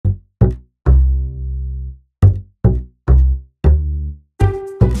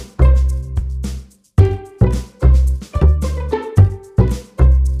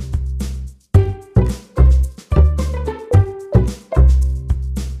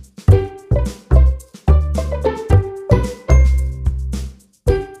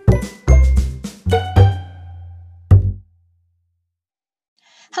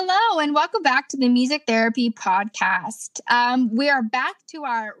welcome back to the Music Therapy Podcast. We are back to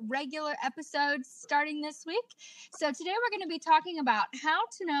our regular episodes starting this week. So today we're going to be talking about how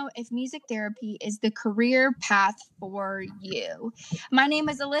to know if music therapy is the career path for you. My name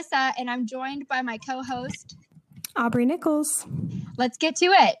is Alyssa, and I'm joined by my co-host, Aubrey Nichols. Let's get to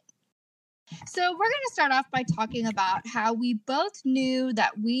it. So we're going to start off by talking about how we both knew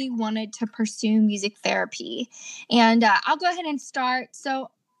that we wanted to pursue music therapy. And I'll go ahead and start. So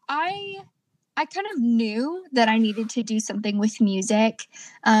I kind of knew that I needed to do something with music.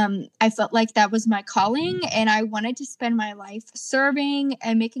 I felt like that was my calling, and I wanted to spend my life serving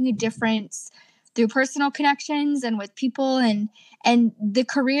and making a difference through personal connections and with people. And the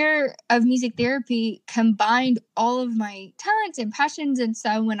career of music therapy combined all of my talents and passions. And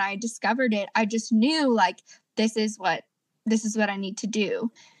so when I discovered it, I just knew like, this is what I need to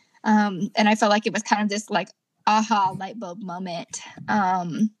do. And I felt like it was kind of this like aha light bulb moment.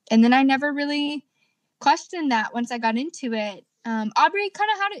 And then I never really questioned that once I got into it. Aubrey, kind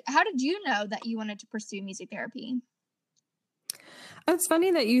of how did you know that you wanted to pursue music therapy? It's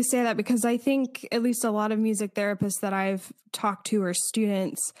funny that you say that because I think at least a lot of music therapists that I've talked to or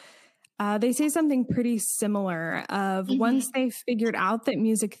students, they say something pretty similar of once they figured out that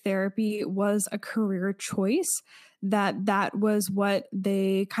music therapy was a career choice, that was what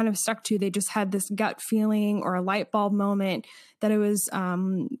they kind of stuck to. They just had this gut feeling or a light bulb moment that it was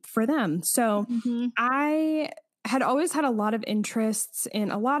for them. So I had always had a lot of interests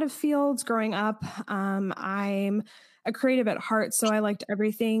in a lot of fields growing up. I'm a creative at heart, so I liked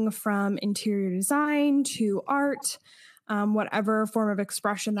everything from interior design to art, whatever form of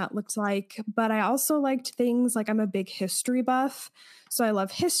expression that looked like. But I also liked things like I'm a big history buff. So I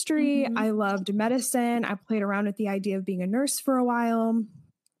love history. I loved medicine. I played around with the idea of being a nurse for a while.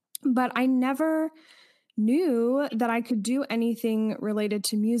 But I never knew that I could do anything related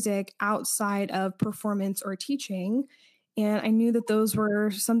to music outside of performance or teaching. And I knew that those were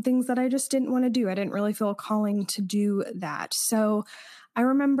some things that I just didn't want to do. I didn't really feel a calling to do that. So I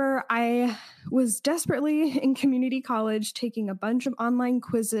remember I was desperately in community college taking a bunch of online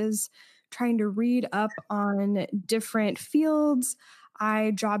quizzes, trying to read up on different fields.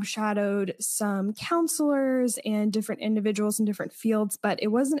 I job shadowed some counselors and different individuals in different fields, but it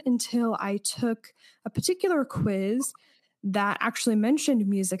wasn't until I took a particular quiz that actually mentioned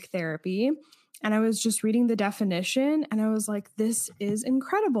music therapy. And I was just reading the definition and I was like, this is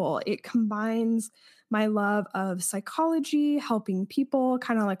incredible. It combines my love of psychology, helping people,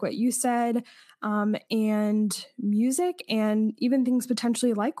 kind of like what you said, and music, and even things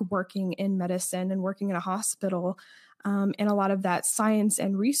potentially like working in medicine and working in a hospital, and a lot of that science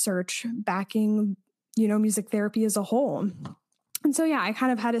and research backing, music therapy as a whole. And so, yeah, I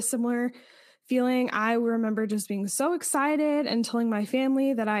kind of had a similar feeling. I remember just being so excited and telling my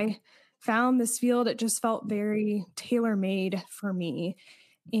family that I found this field. It just felt very tailor-made for me.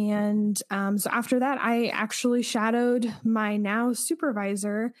 And so after that, I actually shadowed my now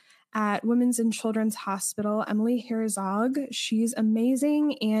supervisor at Women's and Children's Hospital, Emily Herzog. She's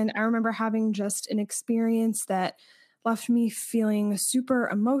amazing. And I remember having just an experience that left me feeling super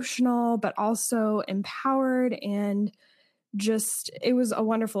emotional, but also empowered, and just, it was a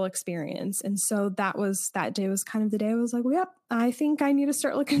wonderful experience. And so that day was kind of the day I was like, well, yep, I think I need to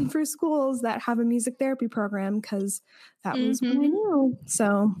start looking for schools that have a music therapy program, because that was what I knew.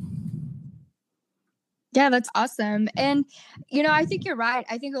 So yeah, that's awesome. And, I think you're right.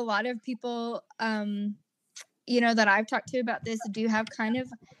 I think a lot of people, that I've talked to about this do have kind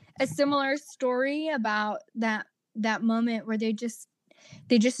of a similar story about that moment where they just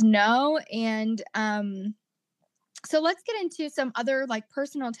know. And, so let's get into some other like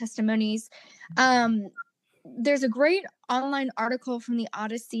personal testimonies. There's a great online article from the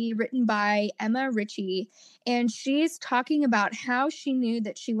Odyssey written by Emma Ritchie, and she's talking about how she knew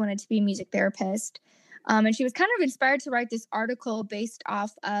that she wanted to be a music therapist. And she was kind of inspired to write this article based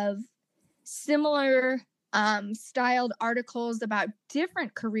off of similar styled articles about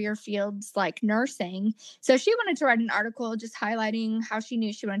different career fields like nursing. So she wanted to write an article just highlighting how she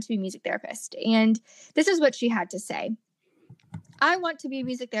knew she wanted to be a music therapist. And this is what she had to say. I want to be a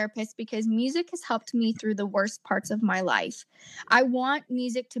music therapist because music has helped me through the worst parts of my life. I want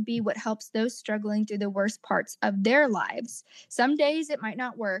music to be what helps those struggling through the worst parts of their lives. Some days it might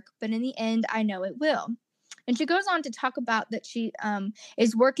not work, but in the end, I know it will. And she goes on to talk about that she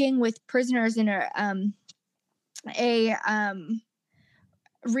is working with prisoners in a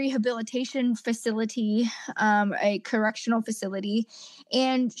rehabilitation facility, a correctional facility,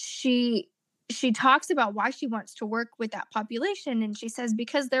 and she she talks about why she wants to work with that population. And she says,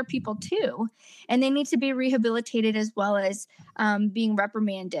 because they're people too, and they need to be rehabilitated as well as being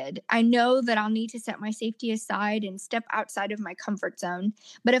reprimanded. I know that I'll need to set my safety aside and step outside of my comfort zone.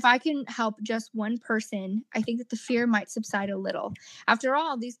 But if I can help just one person, I think that the fear might subside a little. After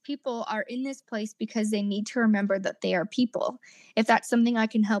all, these people are in this place because they need to remember that they are people. If that's something I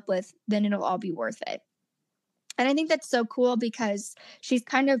can help with, then it'll all be worth it. And I think that's so cool because she's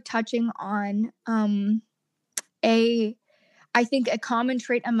kind of touching on I think a common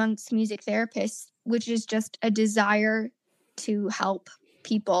trait amongst music therapists, which is just a desire to help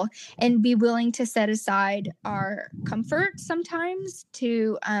people and be willing to set aside our comfort sometimes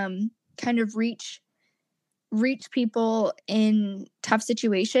to kind of reach people in tough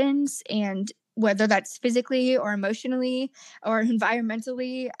situations, and whether that's physically or emotionally or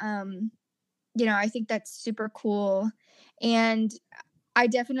environmentally. I think that's super cool. And I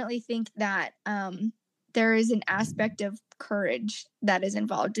definitely think that there is an aspect of courage that is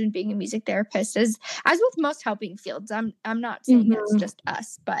involved in being a music therapist, as with most helping fields. I'm not saying that's just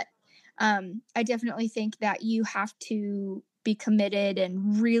us, but I definitely think that you have to be committed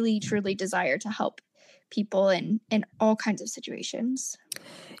and really truly desire to help people in all kinds of situations.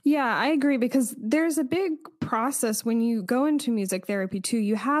 Yeah, I agree, because there's a big process when you go into music therapy too.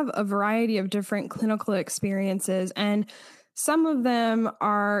 You have a variety of different clinical experiences, and some of them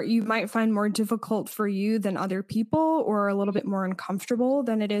you might find more difficult for you than other people, or a little bit more uncomfortable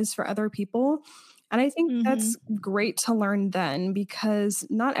than it is for other people. And I think that's great to learn then, because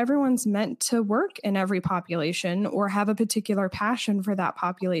not everyone's meant to work in every population or have a particular passion for that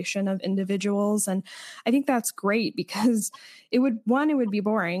population of individuals. And I think that's great, because it would be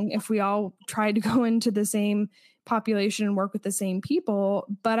boring if we all tried to go into the same population and work with the same people.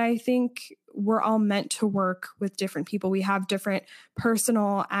 But I think we're all meant to work with different people. We have different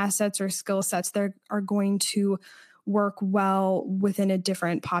personal assets or skill sets that are going to work well within a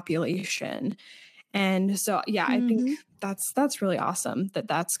different population. And so, yeah, I think that's really awesome that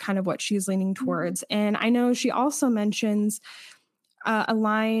that's kind of what she's leaning towards. And I know she also mentions a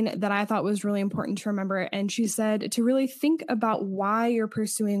line that I thought was really important to remember. And she said to really think about why you're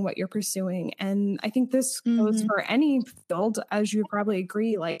pursuing what you're pursuing. And I think this goes for any field, as you probably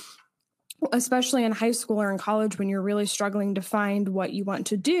agree, like, especially in high school or in college, when you're really struggling to find what you want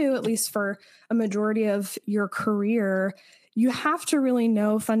to do, at least for a majority of your career, you have to really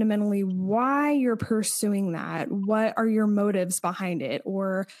know fundamentally why you're pursuing that. What are your motives behind it?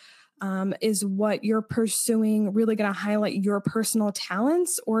 Or is what you're pursuing really going to highlight your personal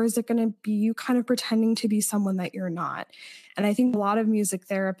talents, or is it going to be you kind of pretending to be someone that you're not? And I think a lot of music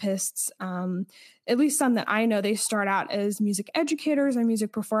therapists, at least some that I know, they start out as music educators or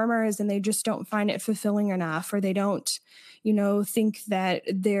music performers, and they just don't find it fulfilling enough, or they don't, think that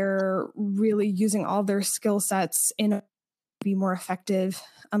they're really using all their skill sets in be more effective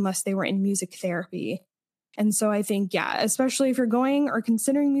unless they were in music therapy. And so I think, yeah, especially if you're going or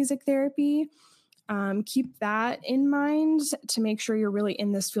considering music therapy, keep that in mind to make sure you're really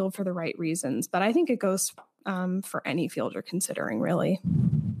in this field for the right reasons. But I think it goes for any field you're considering, really.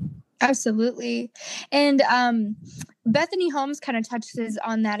 Absolutely. And Bethany Holmes kind of touches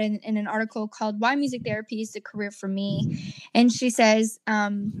on that in an article called Why Music Therapy is a Career for Me. And she says,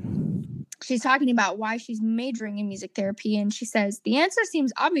 she's talking about why she's majoring in music therapy. And she says, the answer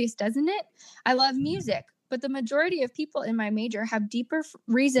seems obvious, doesn't it? I love music, but the majority of people in my major have deeper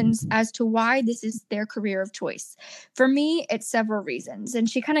reasons as to why this is their career of choice. For me, it's several reasons. And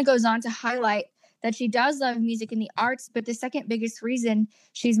she kind of goes on to highlight that she does love music and the arts, but the second biggest reason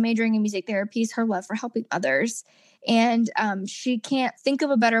she's majoring in music therapy is her love for helping others. And she can't think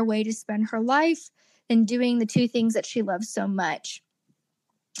of a better way to spend her life than doing the two things that she loves so much.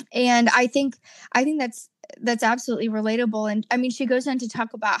 And I think that's absolutely relatable. And I mean, she goes on to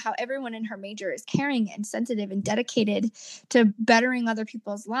talk about how everyone in her major is caring and sensitive and dedicated to bettering other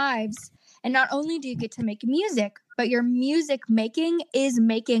people's lives. And not only do you get to make music, but your music making is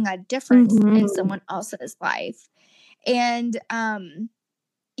making a difference in someone else's life. And,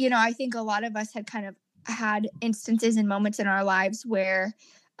 I think a lot of us had kind of had instances and moments in our lives where,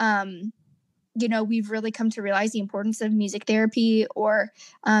 we've really come to realize the importance of music therapy or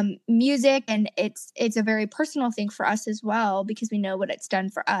music. And it's a very personal thing for us as well, because we know what it's done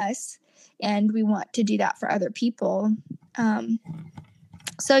for us and we want to do that for other people.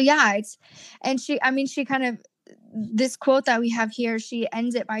 So yeah, she kind of, this quote that we have here, she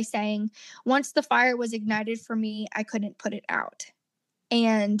ends it by saying, once the fire was ignited for me, I couldn't put it out.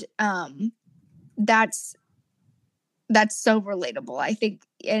 And that's so relatable, I think.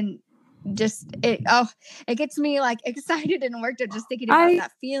 And just it gets me like excited and worked up just thinking about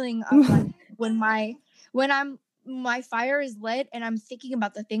that feeling of like when my fire is lit and I'm thinking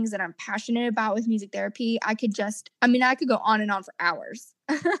about the things that I'm passionate about with music therapy, I could go on and on for hours.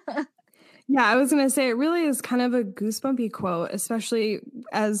 Yeah, I was going to say it really is kind of a goosebumpy quote, especially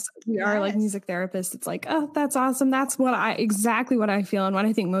as we are like Yes. music therapists. It's like, oh, that's awesome. That's exactly what I feel and what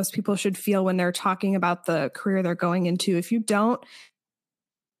I think most people should feel when they're talking about the career they're going into. If you don't,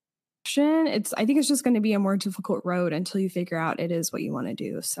 I think it's just going to be a more difficult road until you figure out it is what you want to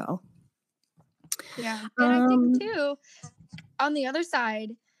do. So, yeah. And I think too, on the other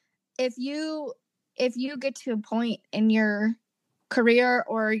side, if you get to a point in your career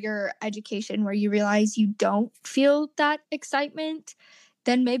or your education where you realize you don't feel that excitement,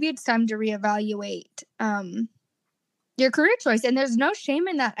 then maybe it's time to reevaluate your career choice. And there's no shame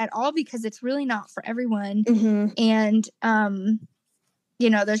in that at all, because it's really not for everyone. And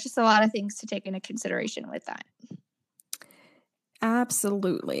there's just a lot of things to take into consideration with that.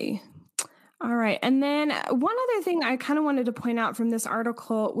 Absolutely. All right. And then one other thing I kind of wanted to point out from this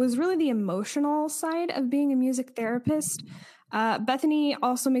article was really the emotional side of being a music therapist. Bethany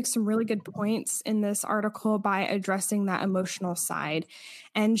also makes some really good points in this article by addressing that emotional side.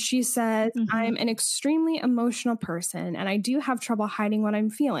 And she says, I'm an extremely emotional person, and I do have trouble hiding what I'm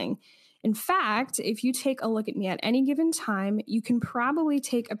feeling. In fact, if you take a look at me at any given time, you can probably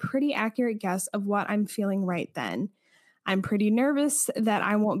take a pretty accurate guess of what I'm feeling right then. I'm pretty nervous that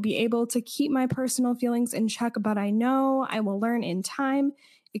I won't be able to keep my personal feelings in check, but I know I will learn in time,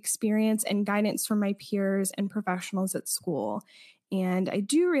 experience, and guidance from my peers and professionals at school. And I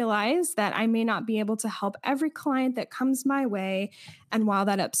do realize that I may not be able to help every client that comes my way. And while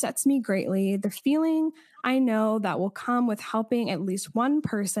that upsets me greatly, the feeling I know that will come with helping at least one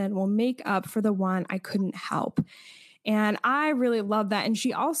person will make up for the one I couldn't help. And I really love that. And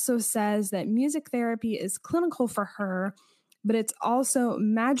she also says that music therapy is clinical for her, but it's also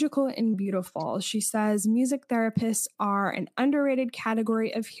magical and beautiful. She says music therapists are an underrated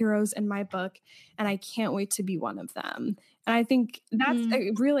category of heroes in my book, and I can't wait to be one of them. And I think that's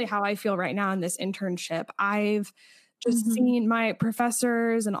really how I feel right now in this internship. I've just seen my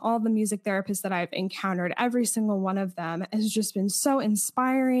professors and all the music therapists that I've encountered, every single one of them has just been so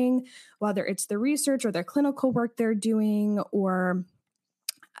inspiring, whether it's the research or their clinical work they're doing, or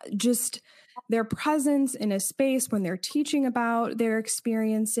just their presence in a space when they're teaching about their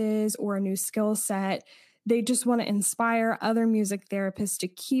experiences or a new skill set. They just want to inspire other music therapists to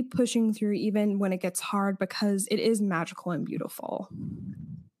keep pushing through even when it gets hard, because it is magical and beautiful.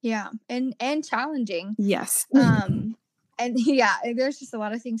 Yeah, and challenging. Yes. And yeah, there's just a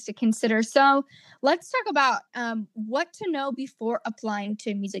lot of things to consider. So let's talk about what to know before applying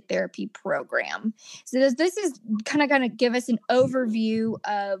to a music therapy program. So this is kind of going to give us an overview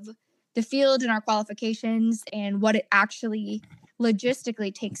of the field and our qualifications and what it actually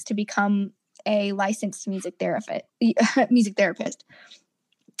logistically takes to become a licensed music therapist.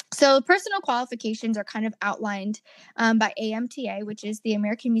 So personal qualifications are kind of outlined by AMTA, which is the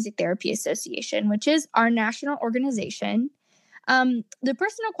American Music Therapy Association, which is our national organization. The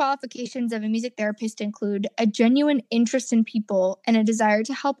personal qualifications of a music therapist include a genuine interest in people and a desire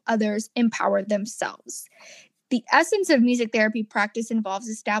to help others empower themselves. The essence of music therapy practice involves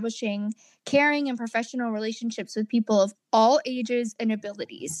establishing caring and professional relationships with people of all ages and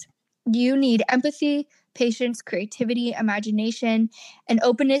abilities. You need empathy, patience, creativity, imagination, and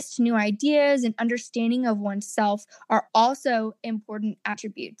openness to new ideas and understanding of oneself are also important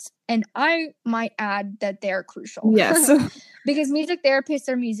attributes. And I might add that they're crucial. Yes. Because music therapists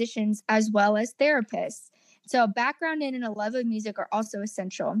are musicians as well as therapists. So background in and a love of music are also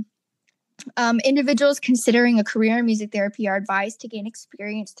essential. Individuals considering a career in music therapy are advised to gain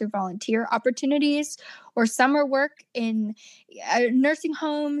experience through volunteer opportunities or summer work in nursing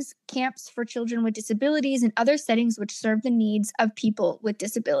homes, camps for children with disabilities, and other settings which serve the needs of people with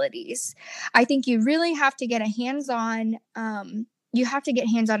disabilities. I think you really have to get hands-on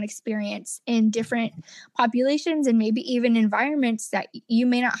experience in different populations and maybe even environments that you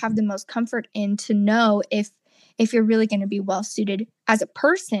may not have the most comfort in to know if you're really going to be well suited as a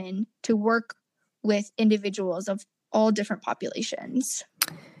person to work with individuals of all different populations.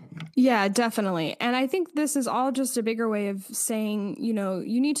 Yeah, definitely. And I think this is all just a bigger way of saying, you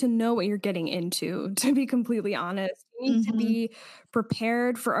need to know what you're getting into, to be completely honest. You need to be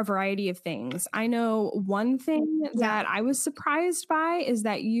prepared for a variety of things. I know one thing that I was surprised by is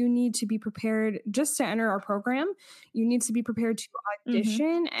that you need to be prepared just to enter our program. You need to be prepared to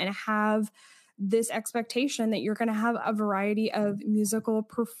audition and have this expectation that you're going to have a variety of musical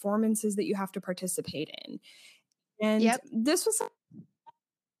performances that you have to participate in. And this was something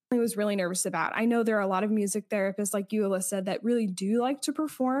I was really nervous about. I know there are a lot of music therapists like you, Alyssa, that really do like to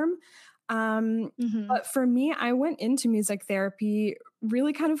perform. Mm-hmm. But for me, I went into music therapy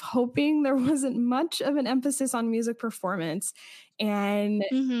really kind of hoping there wasn't much of an emphasis on music performance. And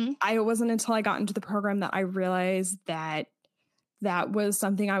Mm-hmm. it wasn't until I got into the program that I realized that that was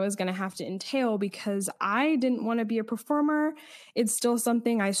something I was going to have to entail because I didn't want to be a performer. It's still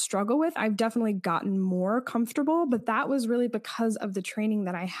something I struggle with. I've definitely gotten more comfortable, but that was really because of the training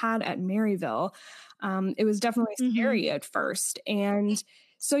that I had at Maryville. It was definitely Mm-hmm. scary at first. And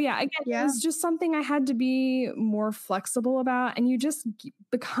so, yeah, again, it Yeah. was just something I had to be more flexible about. And you just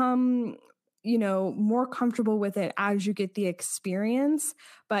become, more comfortable with it as you get the experience.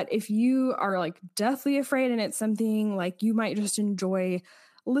 But if you are like deathly afraid and it's something like you might just enjoy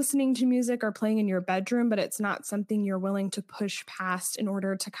listening to music or playing in your bedroom, but it's not something you're willing to push past in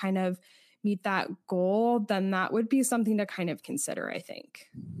order to kind of meet that goal, then that would be something to kind of consider, I think.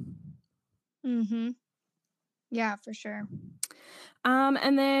 Mm-hmm. Yeah, for sure.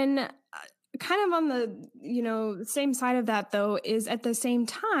 And then kind of on the, same side of that though, is at the same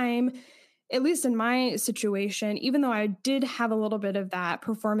time, at least in my situation, even though I did have a little bit of that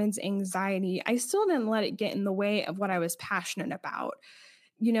performance anxiety, I still didn't let it get in the way of what I was passionate about.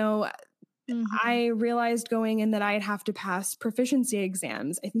 You know, Mm-hmm. I realized going in that I'd have to pass proficiency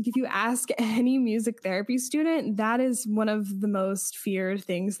exams. I think if you ask any music therapy student, that is one of the most feared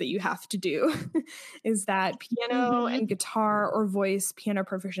things that you have to do is that piano Mm-hmm. and guitar or voice piano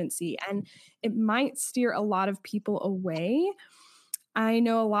proficiency. And it might steer a lot of people away. I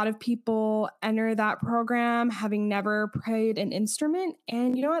know a lot of people enter that program having never played an instrument.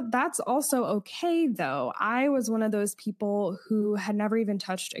 And you know what? That's also okay, though. I was one of those people who had never even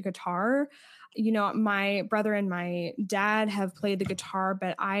touched a guitar. My brother and my dad have played the guitar,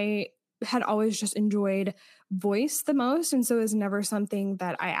 but I had always just enjoyed voice the most. And so it was never something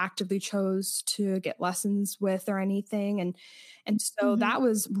that I actively chose to get lessons with or anything. And so Mm-hmm. that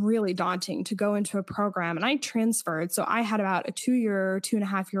was really daunting to go into a program. And I transferred. So I had about a 2-year,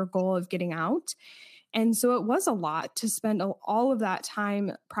 2.5 year goal of getting out. And so it was a lot to spend all of that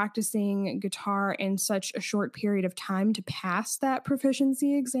time practicing guitar in such a short period of time to pass that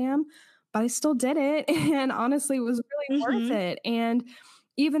proficiency exam. But I still did it. And honestly, it was really worth Mm-hmm. it. And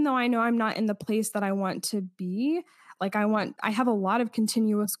even though I know I'm not in the place that I want to be, like I have a lot of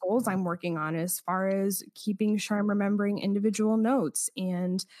continuous goals I'm working on as far as keeping sure I'm remembering individual notes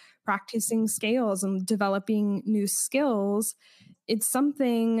and practicing scales and developing new skills. It's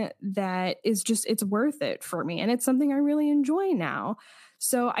something that is just it's worth it for me and it's something I really enjoy now.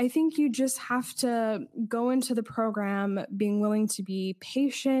 So I think you just have to go into the program being willing to be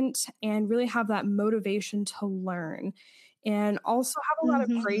patient and really have that motivation to learn and also have a lot of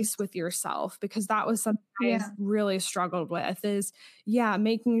Mm-hmm. grace with yourself because that was something I've Yeah. really struggled with is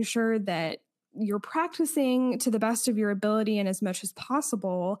making sure that you're practicing to the best of your ability and as much as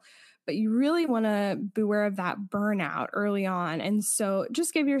possible, but you really want to beware of that burnout early on. And so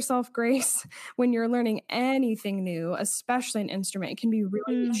just give yourself grace when you're learning anything new, especially an instrument. It can be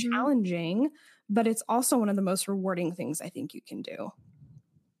really Mm-hmm. challenging, but it's also one of the most rewarding things I think you can do.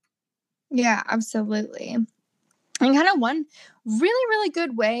 Yeah, absolutely. And kind of one really, really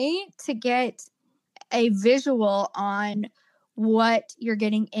good way to get a visual on what you're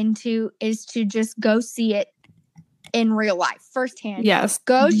getting into is to just go see it in real life firsthand. Yes.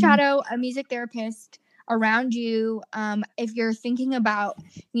 Go Mhm. shadow a music therapist around you. If you're thinking about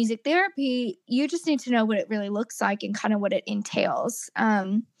music therapy, you just need to know what it really looks like and kind of what it entails.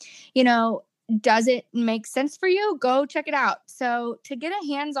 You know, does it make sense for you? Go check it out. So, to get a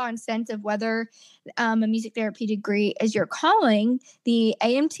hands on sense of whether a music therapy degree is your calling, the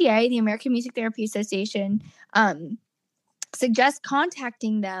AMTA, the American Music Therapy Association, suggest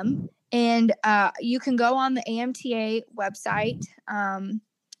contacting them. And you can go on the AMTA website,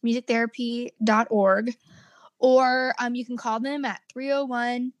 musictherapy.org, or you can call them at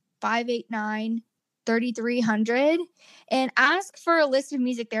 301 589 3300 and ask for a list of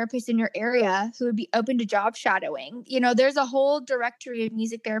music therapists in your area who would be open to job shadowing. You know, there's a whole directory of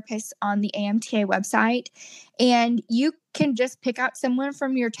music therapists on the AMTA website, and you can just pick out someone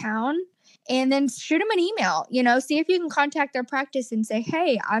from your town and then shoot them an email. You know, see if you can contact their practice and say,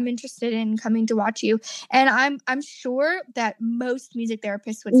 hey, I'm interested in coming to watch you. And I'm sure that most music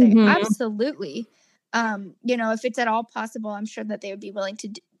therapists would say Mhm. absolutely. You know, if it's at all possible, I'm sure that they would be willing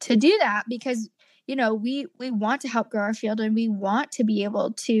to do that, because you know, we want to help grow our field, and we want to be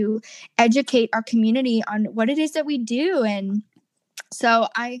able to educate our community on what it is that we do. And so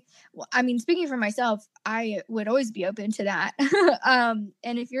I mean, speaking for myself, I would always be open to that.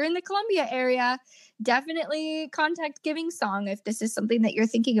 And if you're in the Columbia area, definitely contact Giving Song if this is something that you're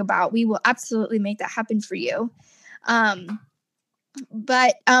thinking about. We will absolutely make that happen for you. Um,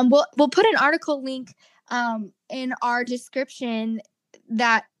 but we'll put an article link in our description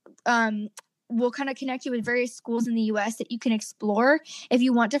that will kind of connect you with various schools in the US that you can explore if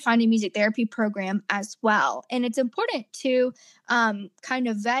you want to find a music therapy program as well. And it's important to kind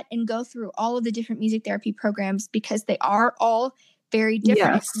of vet and go through all of the different music therapy programs because they are all very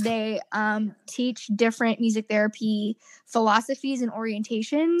different. Yes. They teach different music therapy philosophies and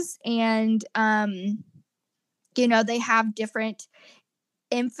orientations, and they have different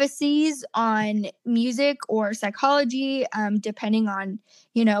emphases on music or psychology, depending on,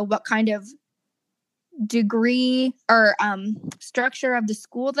 what kind of degree or structure of the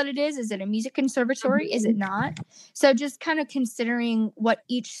school that it is. Is it a music conservatory? Is it not? So just kind of considering what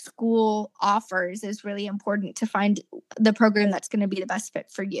each school offers is really important to find the program that's going to be the best fit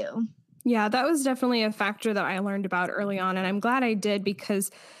for you. Yeah, that was definitely a factor that I learned about early on. And I'm glad I did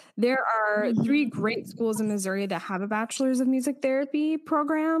because there are 3 great schools in Missouri that have a bachelor's of music therapy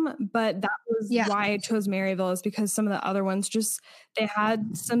program. But that was why I chose Maryville, is because some of the other ones they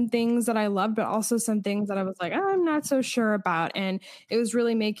had some things that I loved, but also some things that I was like, I'm not so sure about. And it was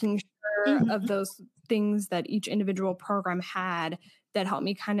really making sure of those things that each individual program had that helped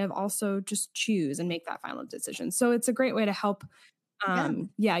me kind of also just choose and make that final decision. So it's a great way to help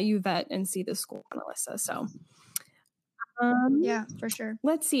you vet and see the school, Melissa. So yeah, for sure.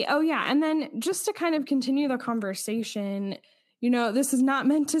 Let's see. Oh yeah. And then just to kind of continue the conversation, this is not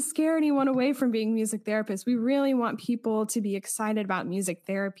meant to scare anyone away from being music therapists. We really want people to be excited about music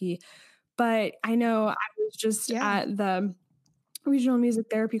therapy. But I know I was just at the Regional Music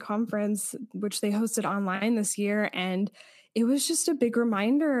Therapy Conference, which they hosted online this year, and it was just a big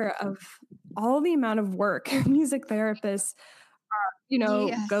reminder of all the amount of work music therapists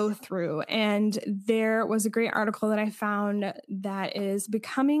go through. And there was a great article that I found that is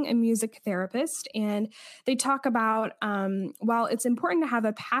Becoming a Music Therapist. And they talk about, while it's important to have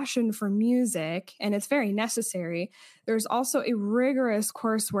a passion for music, and it's very necessary, there's also a rigorous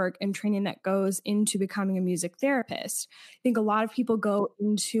coursework and training that goes into becoming a music therapist. I think a lot of people go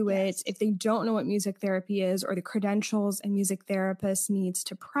into it if they don't know what music therapy is or the credentials a music therapist needs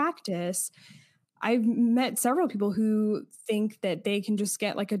to practice. I've met several people who think that they can just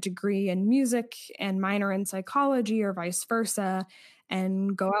get like a degree in music and minor in psychology or vice versa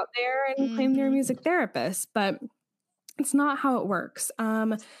and go out there and claim they're a music therapist, but it's not how it works.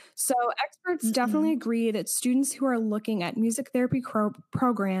 So experts definitely agree that students who are looking at music therapy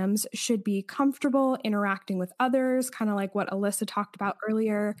programs should be comfortable interacting with others, kind of like what Alyssa talked about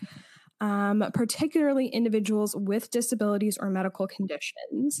earlier. Particularly individuals with disabilities or medical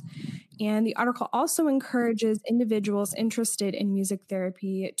conditions. And the article also encourages individuals interested in music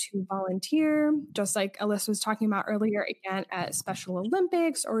therapy to volunteer, just like Alyssa was talking about earlier, again, at Special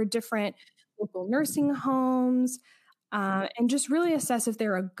Olympics or different local nursing homes, and just really assess if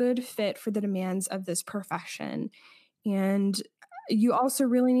they're a good fit for the demands of this profession. And you also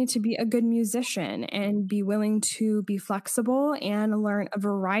really need to be a good musician and be willing to be flexible and learn a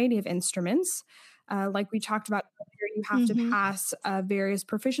variety of instruments. Like we talked about earlier, you have to pass various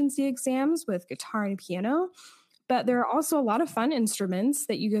proficiency exams with guitar and piano. But there are also a lot of fun instruments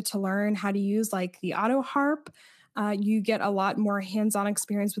that you get to learn how to use, like the auto harp. You get a lot more hands-on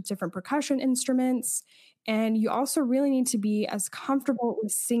experience with different percussion instruments. And you also really need to be as comfortable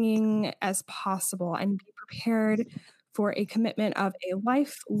with singing as possible and be prepared for a commitment of a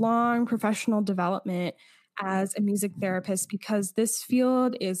lifelong professional development as a music therapist, because this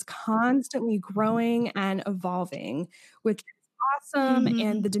field is constantly growing and evolving, which is awesome.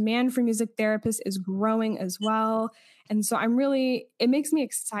 And the demand for music therapists is growing as well. And so it makes me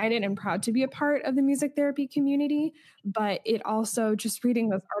excited and proud to be a part of the music therapy community. But it also, just reading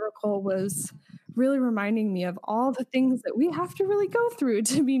this article was really reminding me of all the things that we have to really go through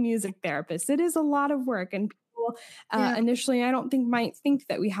to be music therapists. It is a lot of work, and initially, I don't think might think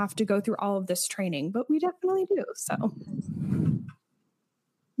that we have to go through all of this training, but we definitely do. So,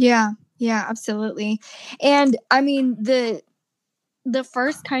 yeah, absolutely. And I mean, the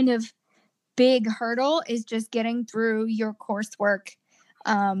first kind of big hurdle is just getting through your coursework.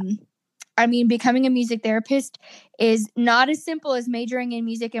 I mean, becoming a music therapist is not as simple as majoring in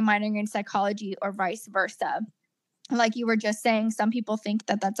music and minoring in psychology or vice versa. Like you were just saying, some people think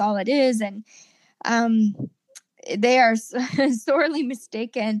that that's all it is, and they are sorely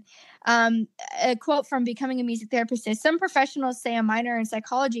mistaken. Um, a quote from Becoming a Music Therapist is, some professionals say a minor in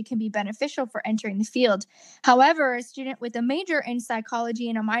psychology can be beneficial for entering the field. However, a student with a major in psychology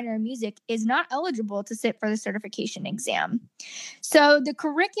and a minor in music is not eligible to sit for the certification exam. So, the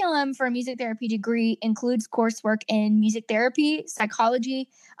curriculum for a music therapy degree includes coursework in music therapy, psychology,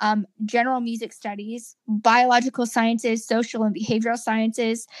 general music studies, biological sciences, social and behavioral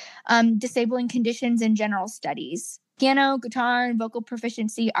sciences, disabling conditions, and general studies. Piano, guitar, and vocal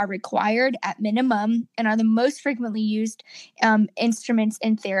proficiency are required at minimum and are the most frequently used instruments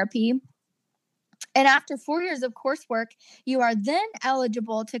in therapy. And after 4 years of coursework, you are then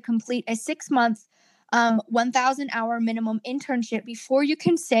eligible to complete a 6-month 1,000-hour minimum internship before you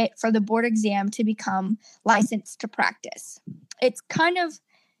can sit for the board exam to become licensed to practice. It's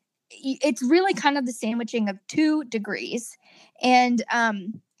really kind of the sandwiching of 2 degrees. And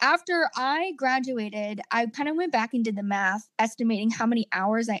after I graduated, I kind of went back and did the math, estimating how many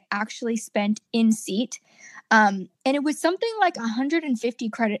hours I actually spent in seat. And it was something like 150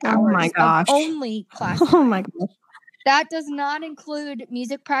 credit hours of only class time. Oh my gosh. That does not include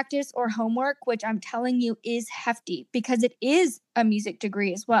music practice or homework, which I'm telling you is hefty because it is a music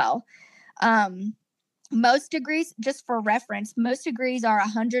degree as well. Most degrees, just for reference, most degrees are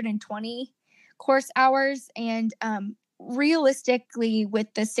 120 course hours. And realistically,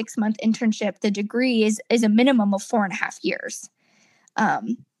 with the 6-month internship, the degree is a minimum of 4.5 years.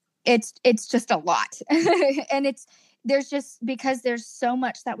 It's just a lot. And there's just, because there's so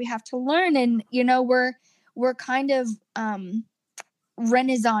much that we have to learn. And, we're kind of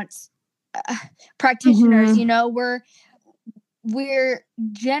Renaissance practitioners, we're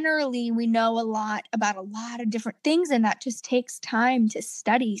generally, we know a lot about a lot of different things, and that just takes time to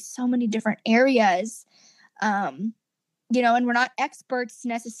study so many different areas. And we're not experts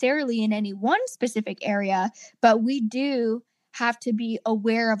necessarily in any one specific area, but we do have to be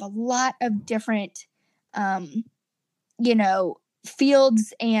aware of a lot of different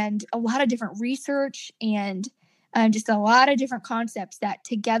fields and a lot of different research and just a lot of different concepts that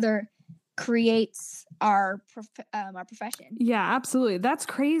together creates our profession. Yeah, absolutely. That's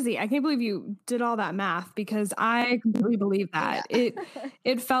crazy. I can't believe you did all that math, because I completely believe that. Yeah.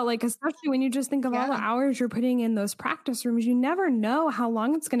 It felt like, especially when you just think of all the hours you're putting in those practice rooms, you never know how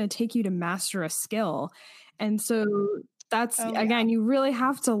long it's going to take you to master a skill. And so that's, again, you really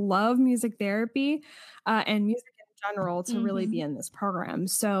have to love music therapy and music in general to really be in this program.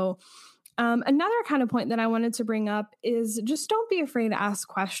 So another kind of point that I wanted to bring up is just don't be afraid to ask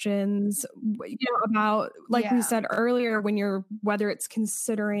questions, about, like we said earlier, whether it's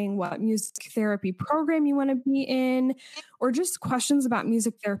considering what music therapy program you want to be in, or just questions about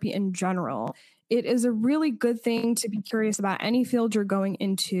music therapy in general. It is a really good thing to be curious about any field you're going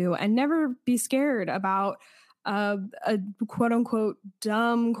into, and never be scared about a quote unquote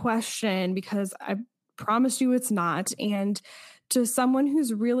dumb question, because I promise you it's not. And to someone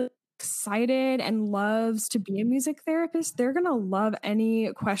who's really excited and loves to be a music therapist, they're going to love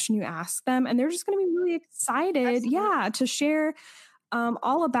any question you ask them. And they're just going to be really excited, to share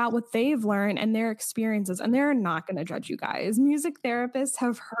all about what they've learned and their experiences. And they're not going to judge you guys. Music therapists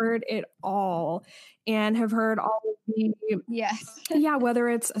have heard it all and have heard all of the, whether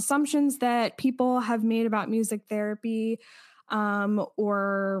it's assumptions that people have made about music therapy,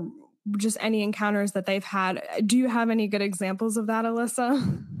 or just any encounters that they've had. Do you have any good examples of that,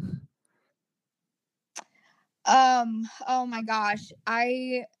 Alyssa? Oh my gosh.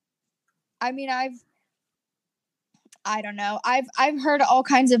 I mean, I don't know. I've heard all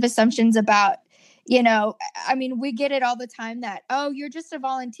kinds of assumptions about, we get it all the time that, oh, you're just a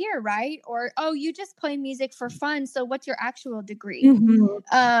volunteer, right? Or, oh, you just play music for fun. So what's your actual degree?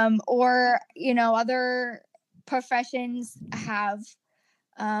 Or, other professions have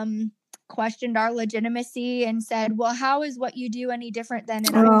questioned our legitimacy and said, well, how is what you do any different than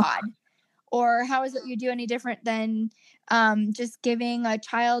an iPod? Or how is what you do any different than just giving a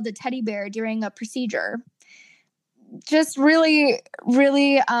child a teddy bear during a procedure? Just really,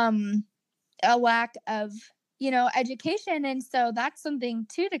 really a lack of, education. And so that's something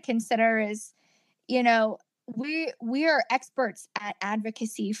too to consider is, we are experts at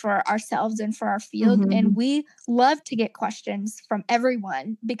advocacy for ourselves and for our field. And we love to get questions from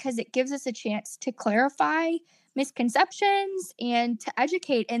everyone because it gives us a chance to clarify misconceptions and to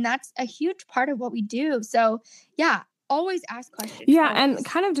educate. And that's a huge part of what we do. So always ask questions. And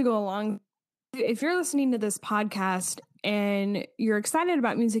kind of to go along, if you're listening to this podcast and you're excited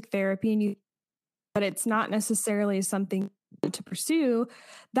about music therapy but it's not necessarily something to pursue,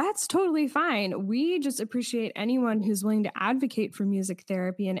 that's totally fine. We just appreciate anyone who's willing to advocate for music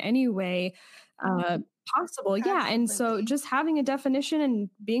therapy in any way, possible. Yeah. And so Absolutely. just having a definition and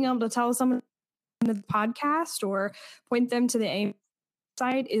being able to tell someone in the podcast or point them to the AIM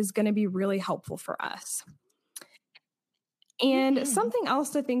site is going to be really helpful for us. And Mhm. something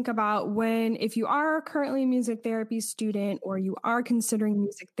else to think about if you are currently a music therapy student or you are considering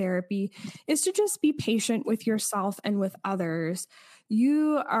music therapy is to just be patient with yourself and with others.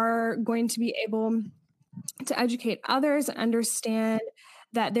 You are going to be able to educate others and understand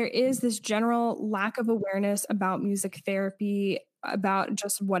that there is this general lack of awareness about music therapy, about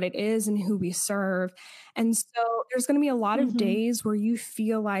just what it is and who we serve. And so there's going to be a lot of Mhm. days where you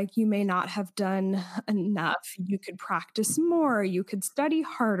feel like you may not have done enough. You could practice more, you could study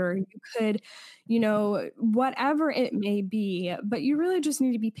harder, you could, whatever it may be, but you really just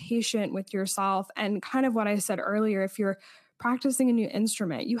need to be patient with yourself. And kind of what I said earlier, if you're practicing a new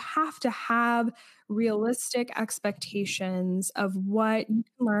instrument, you have to have realistic expectations of what you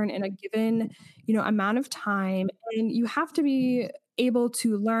can learn in a given, amount of time. And you have to be able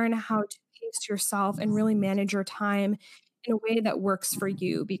to learn how to pace yourself and really manage your time in a way that works for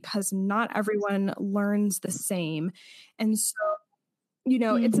you because not everyone learns the same. And so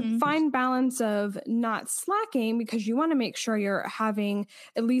it's a Mhm. fine balance of not slacking because you want to make sure you're having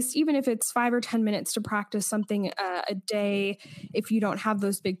at least, even if it's 5 or 10 minutes to practice something a day, if you don't have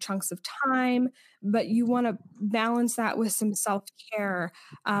those big chunks of time, but you want to balance that with some self care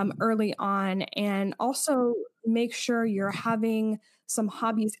early on. And also make sure you're having some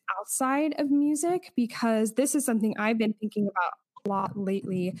hobbies outside of music because this is something I've been thinking about a lot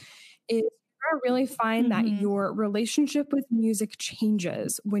lately is I really find that Mhm. your relationship with music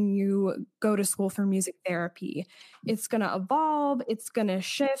changes when you go to school for music therapy. It's going to evolve, it's going to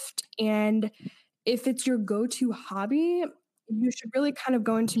shift. And if it's your go to hobby, you should really kind of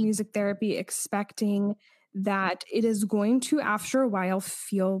go into music therapy expecting that it is going to, after a while,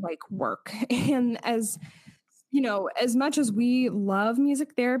 feel like work. And as much as we love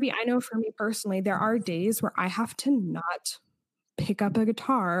music therapy, I know for me personally, there are days where I have to not pick up a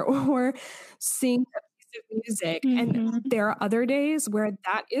guitar or sing a piece of music. And Mhm. there are other days where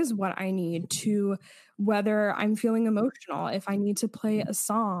that is what I need to, whether I'm feeling emotional, if I need to play a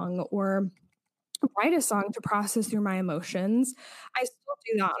song or write a song to process through my emotions, I still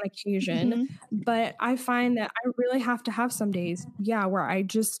do that on occasion. Mhm. But I find that I really have to have some days, yeah, where I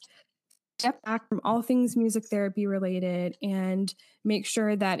just step back from all things music therapy related and make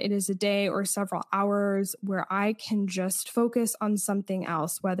sure that it is a day or several hours where I can just focus on something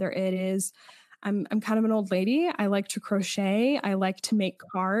else, whether it is I'm kind of an old lady. I like to crochet. I like to make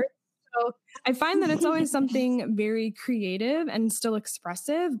cards. So I find that it's always something very creative and still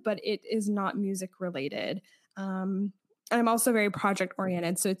expressive, but it is not music related. And I'm also very project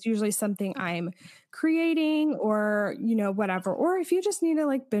oriented. So it's usually something I'm creating or, whatever. Or if you just need to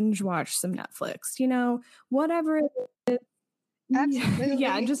like binge watch some Netflix, whatever it is. Yeah,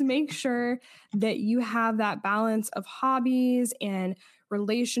 Absolutely. just make sure that you have that balance of hobbies and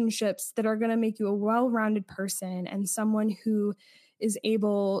relationships that are going to make you a well-rounded person and someone who is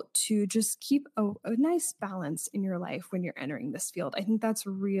able to just keep a nice balance in your life when you're entering this field. I think that's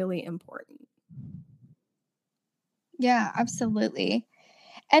really important. Yeah, absolutely.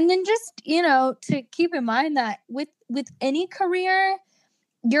 And then just, to keep in mind that with any career,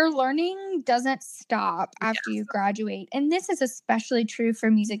 your learning doesn't stop after you graduate. And this is especially true for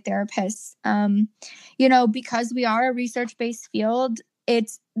music therapists. Because we are a research-based field,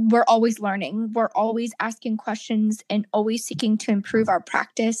 we're always learning. We're always asking questions and always seeking to improve our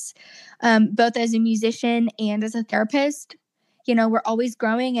practice, both as a musician and as a therapist. We're always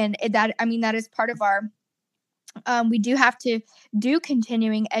growing, and that is part of our we do have to do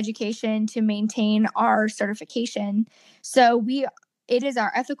continuing education to maintain our certification. So it is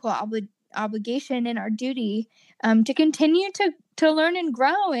our ethical obligation and our duty to continue to learn and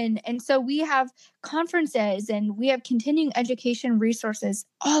grow. And so we have conferences and we have continuing education resources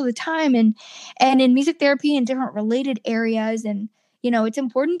all the time, and in music therapy and different related areas. And it's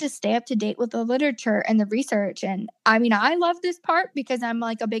important to stay up to date with the literature and the research. And I mean, I love this part because I'm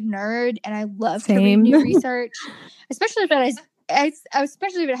like a big nerd and I love to read Same. new research, especially if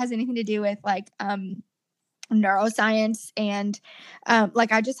especially if it has anything to do with like neuroscience. And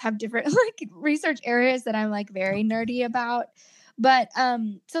like I just have different like research areas that I'm like very nerdy about. But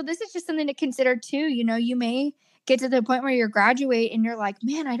so this is just something to consider too. You may get to the point where you graduate and you're like,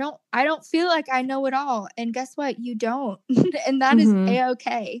 man, I don't feel like I know it all. And guess what? You don't. And that is Mhm.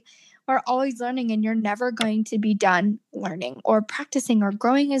 a-okay. We're always learning, and you're never going to be done learning or practicing or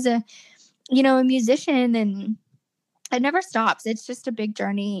growing as a musician. And it never stops. It's just a big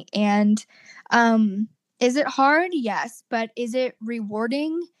journey. And is it hard? Yes. But is it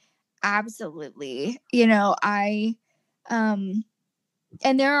rewarding? Absolutely.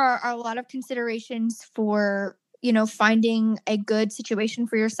 And there are a lot of considerations for, finding a good situation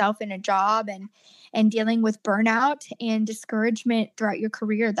for yourself in a job and dealing with burnout and discouragement throughout your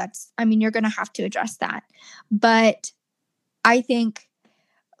career. You're going to have to address that. But I think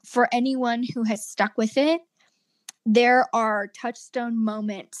for anyone who has stuck with it, there are touchstone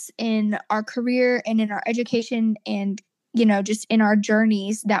moments in our career and in our education and, just in our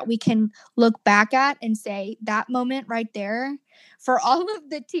journeys that we can look back at and say that moment right there, for all of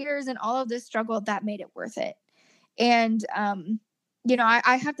the tears and all of the struggle, that made it worth it. And,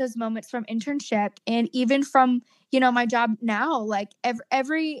 I have those moments from internship and even from, my job now, like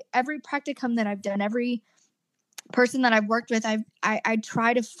every practicum that I've done, every person that I've worked with, I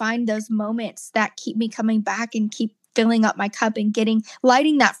try to find those moments that keep me coming back and keep filling up my cup and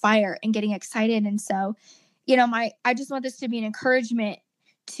lighting that fire and getting excited. And so, I just want this to be an encouragement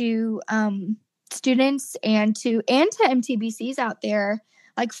to students and to MTBCs out there,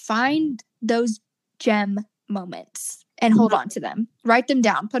 like find those gem moments and hold on to them, write them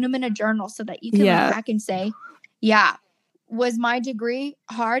down, put them in a journal so that you can look back and say, yeah, was my degree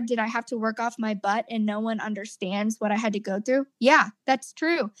hard? Did I have to work off my butt and no one understands what I had to go through? Yeah, that's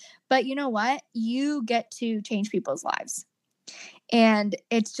true. But you know what? You get to change people's lives. And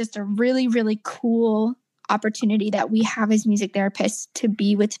it's just a really, really cool opportunity that we have as music therapists to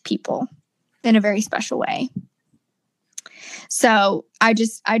be with people in a very special way. So I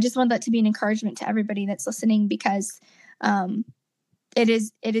just want that to be an encouragement to everybody that's listening, because it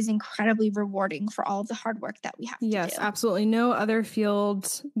is incredibly rewarding for all of the hard work that we have to do. Yes, absolutely. No other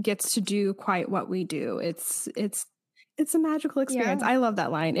field gets to do quite what we do. It's a magical experience. I love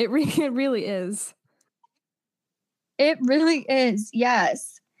that line. It really is. It really is.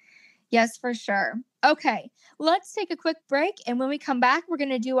 Yes. Yes, for sure. Okay, let's take a quick break. And when we come back, we're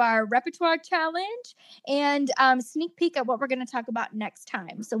going to do our repertoire challenge and sneak peek at what we're going to talk about next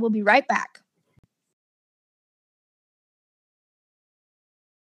time. So we'll be right back.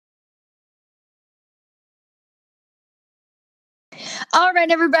 All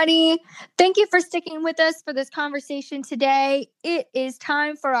right, everybody. Thank you for sticking with us for this conversation today. It is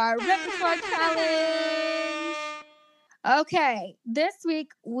time for our repertoire challenge. Okay, this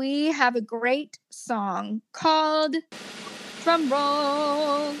week we have a great song called, drum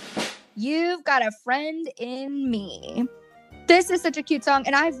roll, You've Got a Friend in Me. This is such a cute song,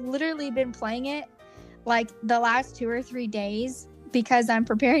 and I've literally been playing it like the last 2 or 3 days because I'm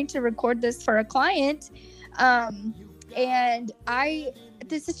preparing to record this for a client. And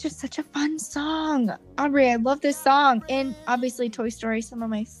this is just such a fun song. Aubrey, I love this song. And obviously Toy Story, some of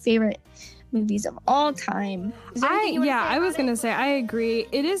my favorite movies of all time. I was going to say, I agree.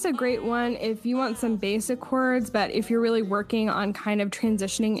 It is a great one if you want some basic chords, but if you're really working on kind of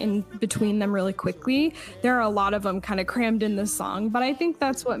transitioning in between them really quickly, there are a lot of them kind of crammed in this song, but I think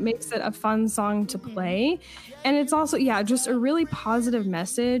that's what makes it a fun song to play. And it's also, just a really positive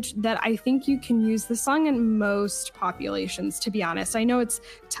message that I think you can use the song in most populations, to be honest. I know it's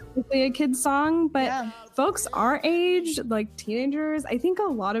technically a kid's song, but folks our age, like teenagers, I think a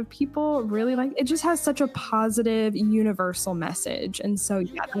lot of people really like it. Just has such a positive, universal message. And so,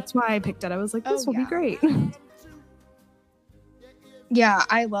 that's why I picked it. I was like, this will be great. Yeah,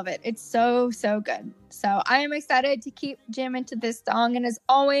 I love it. It's so, so good. So I am excited to keep jamming to this song. And as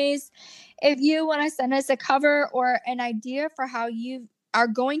always, if you want to send us a cover or an idea for how you are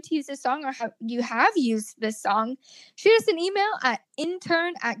going to use this song or how you have used this song, shoot us an email at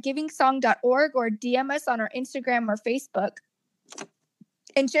intern@givingsong.org or DM us on our Instagram or Facebook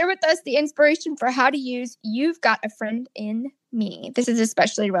and share with us the inspiration for how to use You've Got a Friend in Me. This is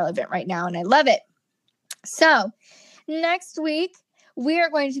especially relevant right now, and I love it. So next week, we are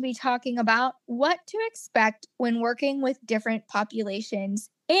going to be talking about what to expect when working with different populations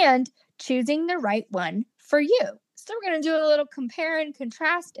and choosing the right one for you. So we're going to do a little compare and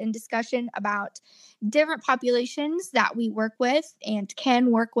contrast and discussion about different populations that we work with and can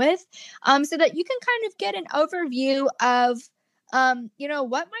work with, so that you can kind of get an overview of,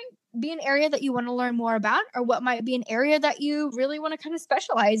 what might be an area that you want to learn more about, or what might be an area that you really want to kind of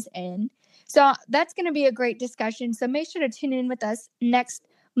specialize in. So that's going to be a great discussion. So make sure to tune in with us next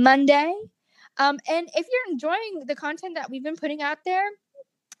Monday. And if you're enjoying the content that we've been putting out there,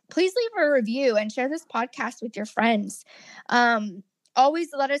 please leave a review and share this podcast with your friends. Always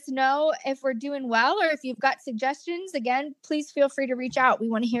let us know if we're doing well or if you've got suggestions. Again, please feel free to reach out. We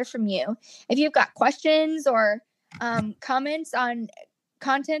want to hear from you. If you've got questions or comments on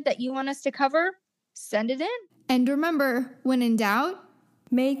content that you want us to cover, send it in. And remember, when in doubt,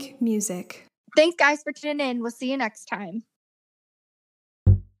 make music. Thanks, guys, for tuning in. We'll see you next time.